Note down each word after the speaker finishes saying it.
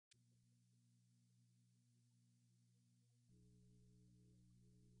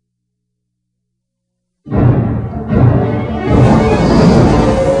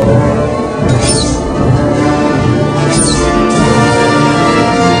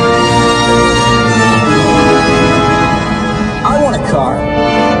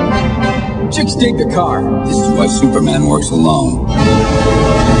Dig the car. This is why Superman works alone.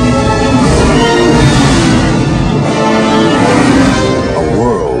 A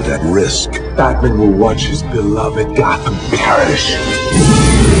world at risk. Batman will watch his beloved Gotham perish.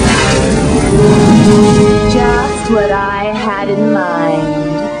 Just what I had in mind.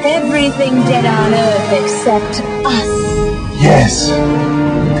 Everything dead on Earth except us. Yes,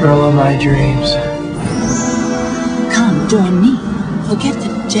 girl of my dreams. Come, join me. Forget the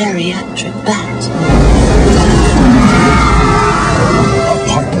geriatric bat. A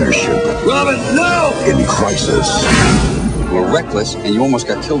partnership. Robin, no! In crisis. You were reckless, and you almost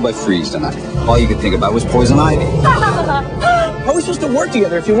got killed by Freeze tonight. All you could think about was Poison Ivy. How are we supposed to work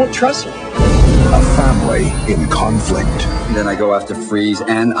together if you won't trust me? A family in conflict. And then I go after Freeze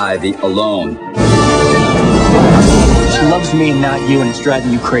and Ivy alone. She loves me and not you, and it's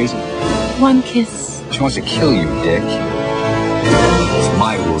driving you crazy. One kiss. She wants to kill you, Dick. It's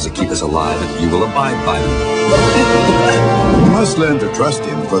my rules that keep us alive, and you will abide by them. You must learn to trust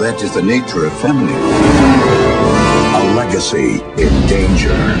him, for that is the nature of family. A legacy in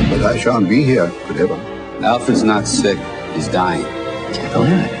danger. But I shan't be here forever. Alfred's not sick. He's dying. Can't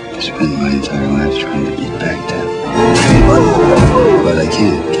believe it. I spent my entire life trying to beat Baghdad. But I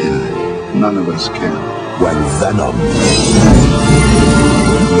can't, can I? None of us can. When Venom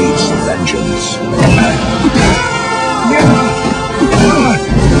meets vengeance.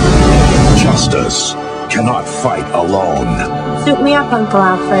 Justice cannot fight alone. Suit me up, Uncle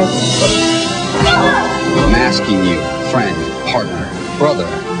Alfred. I'm asking you, friend, partner, brother.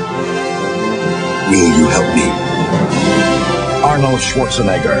 Will you help me? Arnold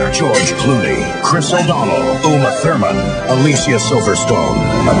Schwarzenegger, George Clooney, Chris O'Donnell, Uma Thurman, Alicia Silverstone.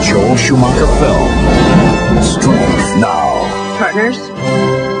 A Joel Schumacher film. Strength now. Partners?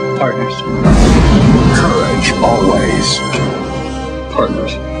 Partners. Courage always.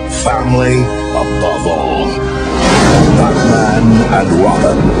 Partners. Family above all. Batman and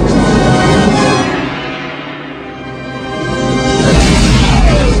Robin.